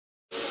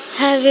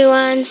Hi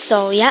everyone,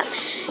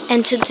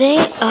 and today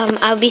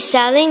I'll be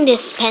selling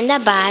this panda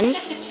bun.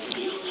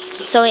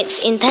 So it's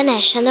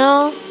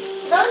international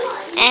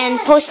and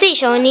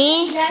postage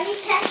only.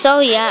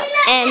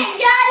 And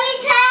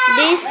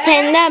this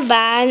panda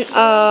bun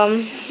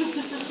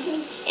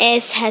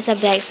has a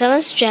black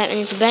silver strap and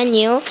it's brand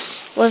new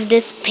with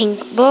this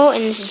pink bow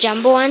and it's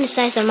jumbo one the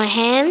size of my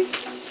hand.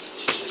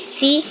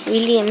 See,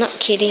 really, I'm not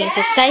kidding. It's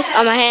the size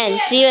of my hand.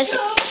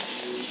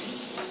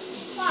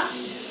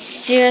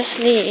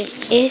 Seriously,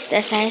 it is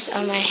the size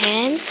of my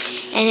hand,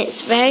 and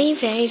it's very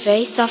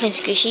soft and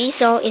squishy,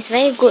 so it's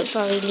very good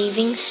for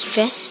relieving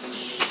stress.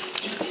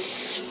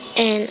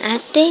 And I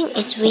think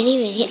it's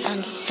really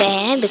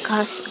unfair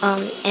because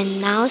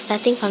and now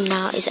starting from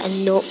now is a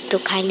note to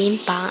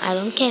Kailin Pang. I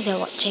don't care if you're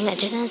watching, I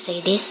just want to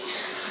say this.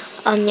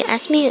 You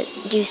asked me,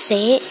 you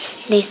say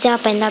they sell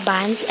panda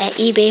buns at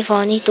eBay for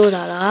only $2,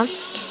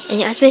 and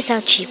you asked me to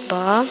sell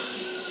cheaper,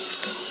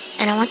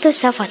 and I wanted to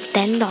sell for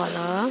 $10.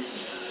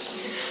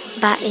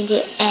 But in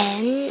the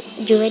end,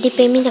 you already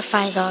paid me the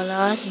 $5,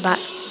 but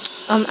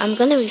I'm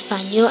gonna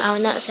refund you. I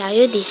will not sell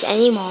you this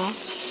anymore.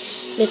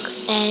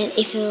 And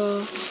if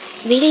you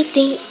really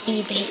think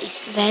eBay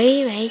is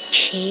very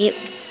cheap,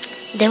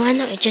 then why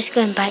not you just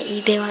go and buy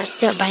eBay one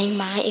instead of buying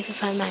mine if you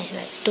find mine is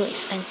like too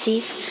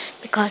expensive,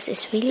 because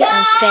it's really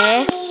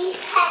unfair.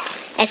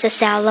 As a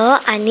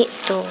seller, I need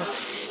to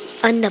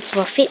earn the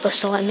profit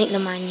also and make the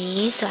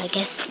money, so I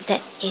guess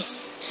that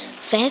is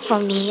fair for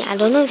me. I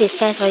don't know if it's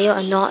fair for you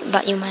or not,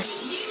 but you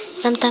must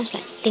sometimes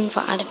like think for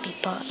other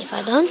people. If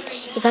I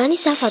only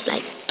sell for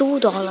like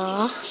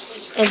 $2,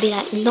 it'll be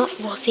like not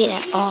worth it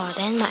at all.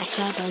 Then might as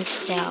well don't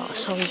sell.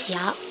 So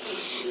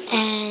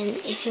and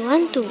if you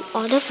want to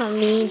order from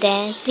me,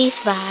 then please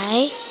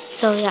buy.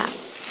 So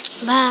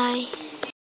bye.